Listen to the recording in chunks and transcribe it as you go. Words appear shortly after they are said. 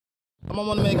I'm on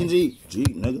money making G,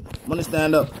 nigga. Money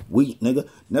stand up, weak, nigga.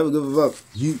 Never give a fuck,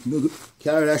 you, nigga.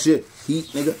 Carry that shit, heat,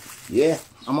 nigga. Yeah,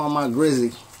 I'm on my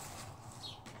grizzly.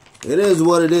 It is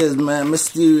what it is, man.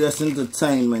 Mysterious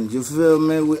entertainment. You feel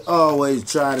me? We always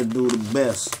try to do the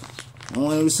best. And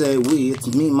when we say we,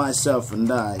 it's me, myself, and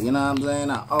I. You know what I'm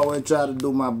saying? I always try to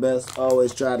do my best.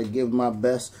 Always try to give my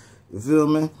best. You feel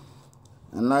me?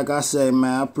 And like I say,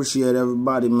 man, I appreciate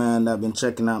everybody, man, that been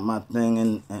checking out my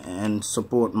thing and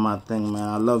supporting my thing, man.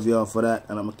 I love y'all for that,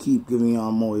 and I'm going to keep giving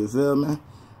y'all more, you feel me?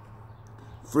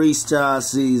 Freestyle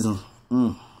season.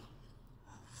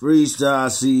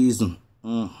 Freestyle season.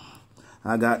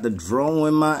 I got the drone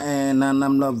in my hand, and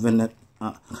I'm loving it.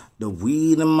 The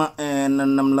weed in my hand,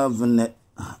 and I'm loving it.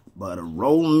 But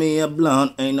roll me a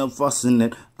blunt, ain't no fussing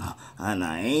it. And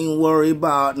I ain't worried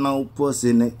about no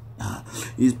pussing it.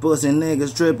 These pussy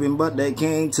niggas tripping, but they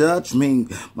can't touch me.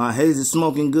 My haze is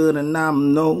smoking good, and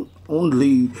I'm known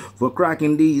only for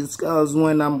cracking these skulls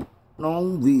when I'm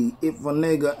on weed. If a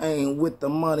nigga ain't with the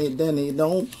money, then he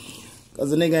don't.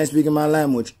 Cause the nigga ain't speaking my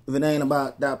language if it ain't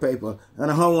about that paper. And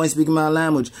the hoe ain't speaking my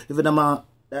language if it ain't about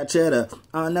that cheddar.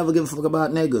 I never give a fuck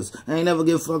about niggas. I ain't never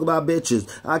give a fuck about bitches.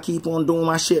 I keep on doing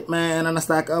my shit, man, and I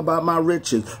stack about my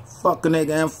riches. Fuck a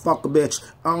nigga and fuck a bitch.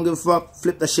 I don't give a fuck,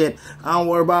 flip the shit. I don't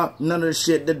worry about none of the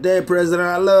shit. The dead president,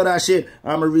 I love that shit.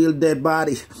 I'm a real dead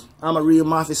body. I'm a real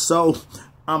mafia soul.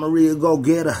 I'm a real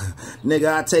go-getter.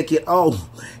 Nigga, I take it all.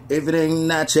 If it ain't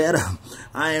that cheddar,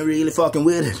 I ain't really fucking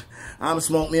with it. I'ma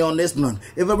smoke me on this one.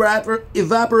 If I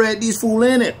evaporate these fool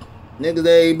in it. Niggas,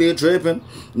 they be tripping.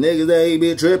 Niggas, they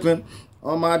be tripping.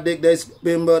 On my dick, they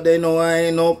spin, but they know I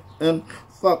ain't no. And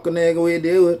fuck a nigga, we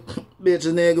do it.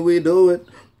 Bitches, nigga, we do it.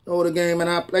 Know the game and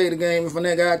I play the game. If a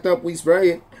nigga act up, we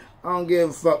spray it. I don't give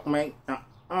a fuck, man. I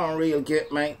don't really care,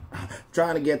 man.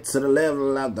 Trying to get to the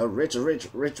level of the rich,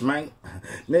 man.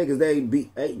 Niggas, they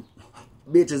be, hey.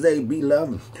 Bitches, they be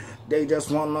loving. They just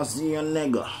wanna see a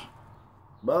nigga.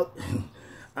 But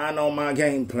I know my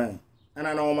game plan. And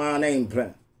I know my name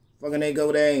plan. Fucking nigga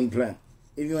with the aim plan.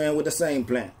 If you ain't with the same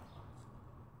plan.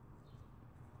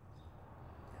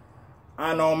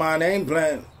 I know my name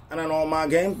plan. And I know my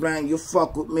game plan. You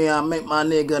fuck with me, I make my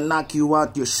nigga knock you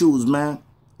out your shoes, man.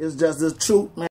 It's just the truth, man.